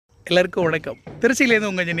எல்லாருக்கும் வணக்கம். திருச்சியிலேருந்து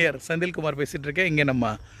உங்கள் இன்ஜினியர் செந்தில்குமார் பேசிகிட்டு இருக்கேன். இங்கே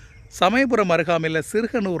நம்ம சமயபுரம் அருகாமையில்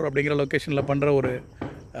சிறுகனூர் அப்படிங்கிற லொக்கேஷனில் பண்ணுற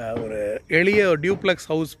ஒரு எளிய டியூப்ளெக்ஸ்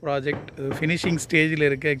ஹவுஸ் ப்ராஜெக்ட் ஃபினிஷிங் ஸ்டேஜில்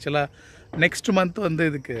இருக்குது. ஆக்சுவலாக நெக்ஸ்ட் மந்த் வந்து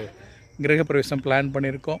இதுக்கு கிரகப்பிரவேசம் பிளான்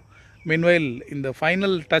பண்ணியிருக்கோம். மீன்வைல் இந்த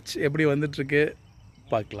ஃபைனல் டச் எப்படி வந்துட்டுருக்கு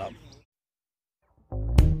பார்க்கலாம்.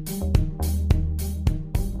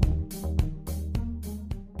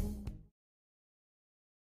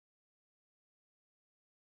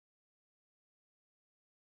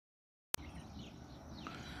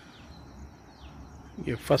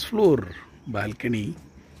 ये फर्स्ट फ्लोर बालकनी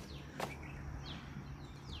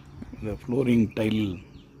இந்த ஃப்ளோரிங் டைல்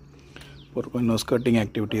ஒரு கொஞ்சம் ஸ்கர்ட்டிங்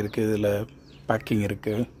ஆக்டிவிட்டி இருக்குது. இதில் பேக்கிங்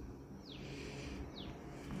இருக்குது.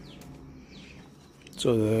 ஸோ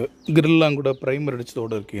இது கிரில்லாம் கூட ப்ரைமர்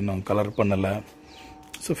அடித்ததோடு இருக்குது, இன்னும் கலர் பண்ணலை.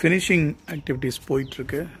 ஸோ ஃபினிஷிங் ஆக்டிவிட்டீஸ்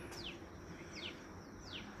போயிட்டுருக்கு.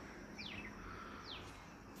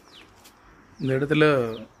 இந்த இடத்துல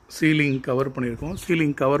சீலிங் கவர் பண்ணியிருக்கோம்.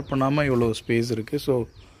 சீலிங் கவர் பண்ணாமல் இவ்வளோ ஸ்பேஸ் இருக்குது. ஸோ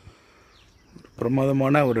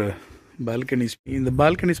பிரமாதமான ஒரு பால்கனி. இந்த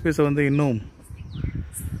பால்கனி ஸ்பேஸை வந்து இன்னும்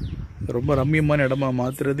ரொம்ப ரம்மியமான இடமா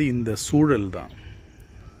மாற்றுறது இந்த சூழல் தான்.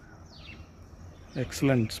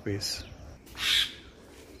 Excellent space.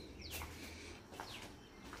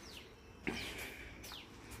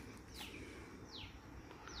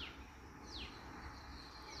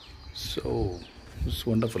 So it's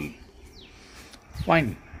wonderful.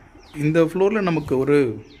 Fine. இந்த ஃப்ளோரில் நமக்கு ஒரு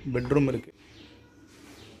பெட்ரூம் இருக்குது.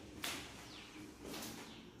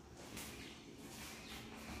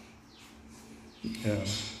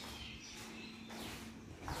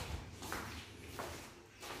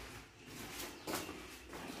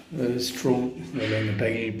 ரெஸ்ட் ரூம் அதில் எங்கள்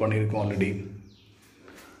டைல் பண்ணியிருக்கோம் already.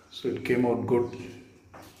 So it came out good.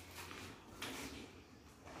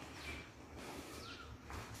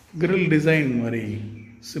 Grill design மாதிரி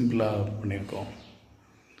சிம்பிளாக பண்ணியிருக்கோம்.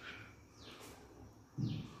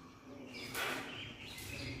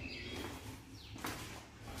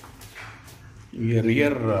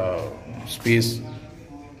 Rear space.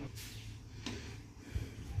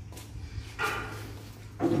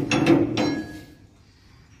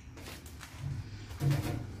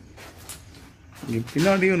 இங்கே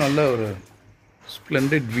பின்னாடியும் நல்ல ஒரு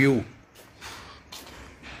ஸ்ப்ளெண்டட் வியூ.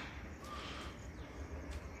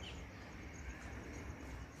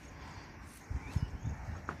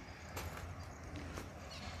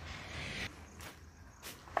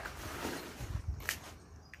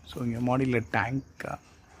 ஸோ இங்கே மாடியில் டேங்க்கா.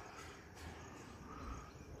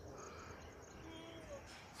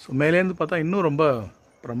 ஸோ மேலேருந்து பார்த்தா இன்னும் ரொம்ப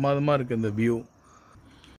பிரமாதமாக இருக்குது இந்த வியூ.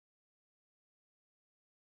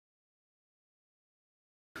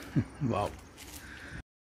 வாவ்.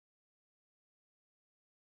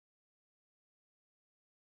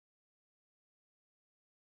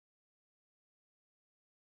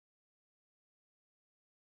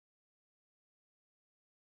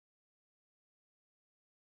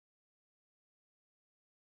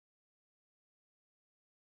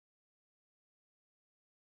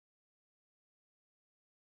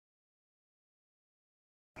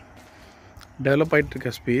 டெவலப் ஆகிட்டு இருக்க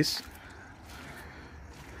ஸ்பேஸ்.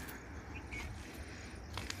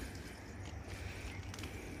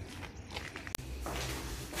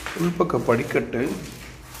 உள்பக்க படிக்கட்டு.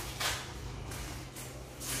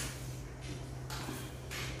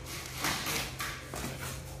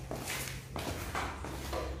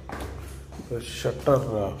 Shutter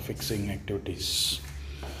fixing activities.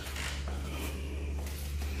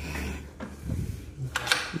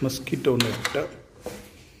 Mosquito net.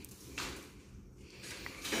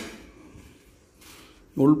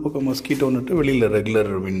 உள்பக்கம் மஸ்கிட்டோ நெட்டு, வெளியில் ரெகுலர்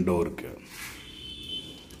விண்டோ இருக்குது.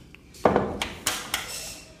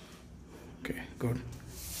 Okay, good.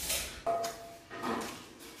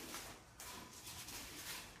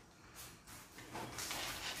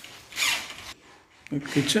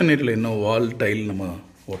 கிச்சன் ஏரியாவில் இன்னும் வால் டைல் நம்ம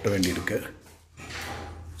ஓட்ட வேண்டியிருக்கு.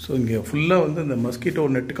 ஸோ இங்கே ஃபுல்லாக வந்து இந்த மஸ்கிட்டோ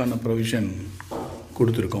நெட்டுக்கான ப்ரொவிஷன்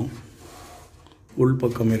கொடுத்துருக்கோம்.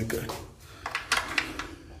 உள்பக்கம் இருக்குது.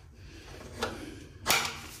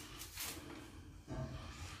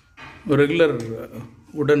 ரெகுலர்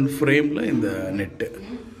உடன் ஃப்ரேமில் இந்த நெட்டு.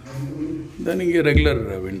 தென் இங்கே ரெகுலர்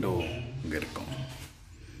விண்டோ இங்கே இருக்கும்.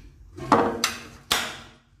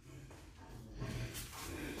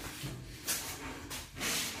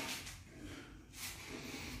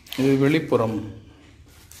 இது வெளிப்புறம்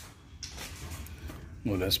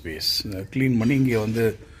உள்ள ஸ்பேஸ். க்ளீன் பண்ணி இங்கே வந்து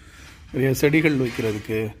நிறைய செடிகள்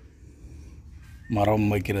வைக்கிறதுக்கு, மரம்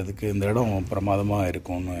வைக்கிறதுக்கு இந்த இடம் பிரமாதமாக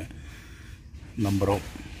இருக்கும்னு நம்புகிறோம்.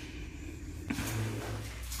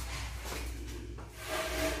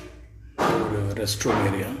 restroom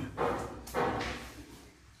area.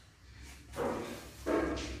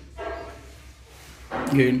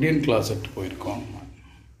 இங்கே இந்தியன் கிளாசெட் போயிருக்கோம்.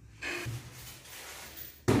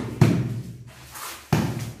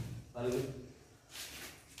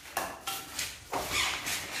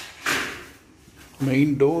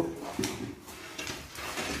 மெயின் டோர்,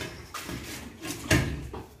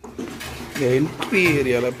 இந்த என்ட்ரி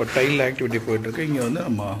ஏரியாவில் இப்போ டைல் ஆக்டிவிட்டி போயிட்டுருக்கு. இங்கே வந்து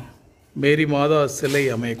நம்ம மேரி மாதா சிலை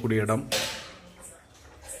அமையக்கூடிய இடம்.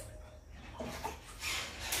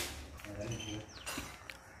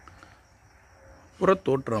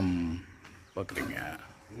 புறத்தோற்றம் பார்க்குறீங்க.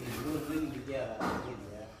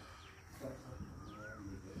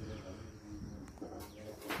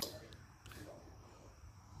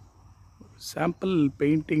 சாம்பிள்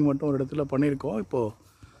பெயிண்டிங் மட்டும் ஒரு இடத்துல பண்ணியிருக்கோம். இப்போது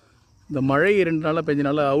இந்த மழை 2 நாளாக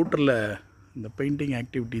பெஞ்சனால அவுட்டரில் இந்த பெயிண்டிங்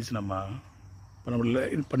ஆக்டிவிட்டீஸ் நம்ம பண்ண முடியல.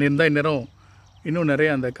 இது பண்ணியிருந்தால் இந்நேரம் இன்னும்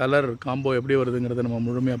நிறைய அந்த கலர் காம்போ எப்படி வருதுங்கிறத நம்ம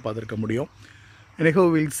முழுமையாக பார்த்துருக்க முடியும். எனக்கோ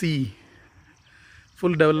வில் சி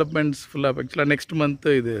ஃபுல் டெவலப்மெண்ட்ஸ் ஃபுல்லாக. ஆக்சுவலாக நெக்ஸ்ட்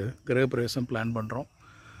மந்த்து இது கிரகப்பிரவேசம் பிளான் பண்ணுறோம்.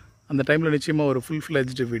 அந்த டைமில் நிச்சயமாக ஒரு full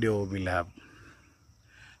fledged video will have.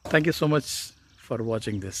 Thank you so much for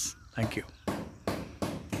வாட்சிங் திஸ். தேங்க்யூ.